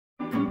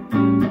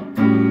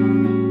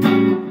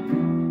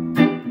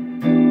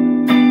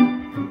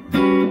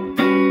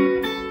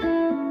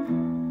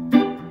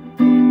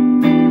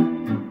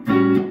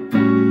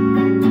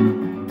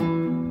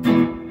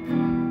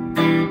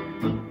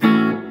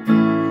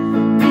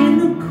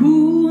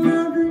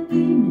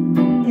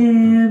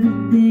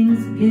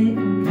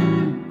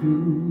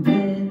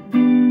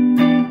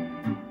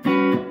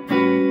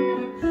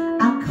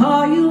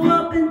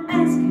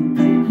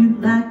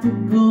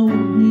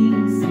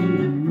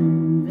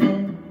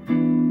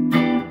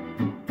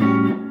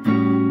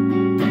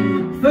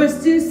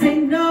First you say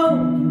no,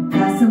 you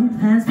got some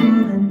plans for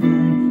the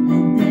night,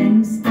 and then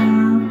you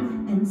stop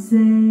and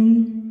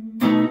say,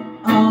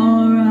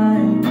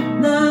 alright.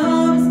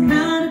 Love is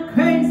kinda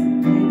crazy,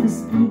 like a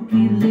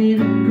spooky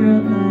little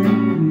girl like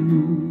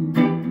you.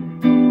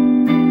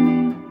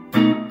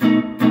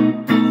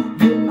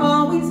 You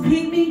always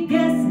keep me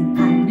guessing, I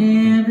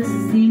never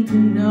seem to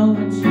know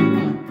what you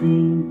are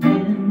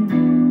thinking.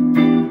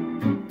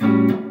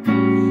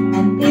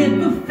 And if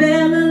a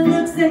fella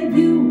looks at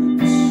you,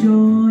 for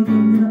sure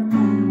your little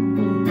eye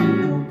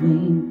will be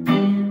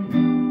a-winking.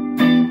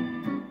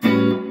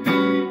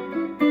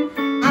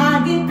 I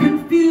get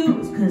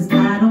confused, cause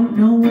I don't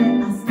know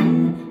where I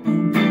stand,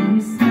 and then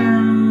you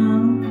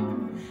smile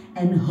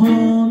and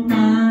hold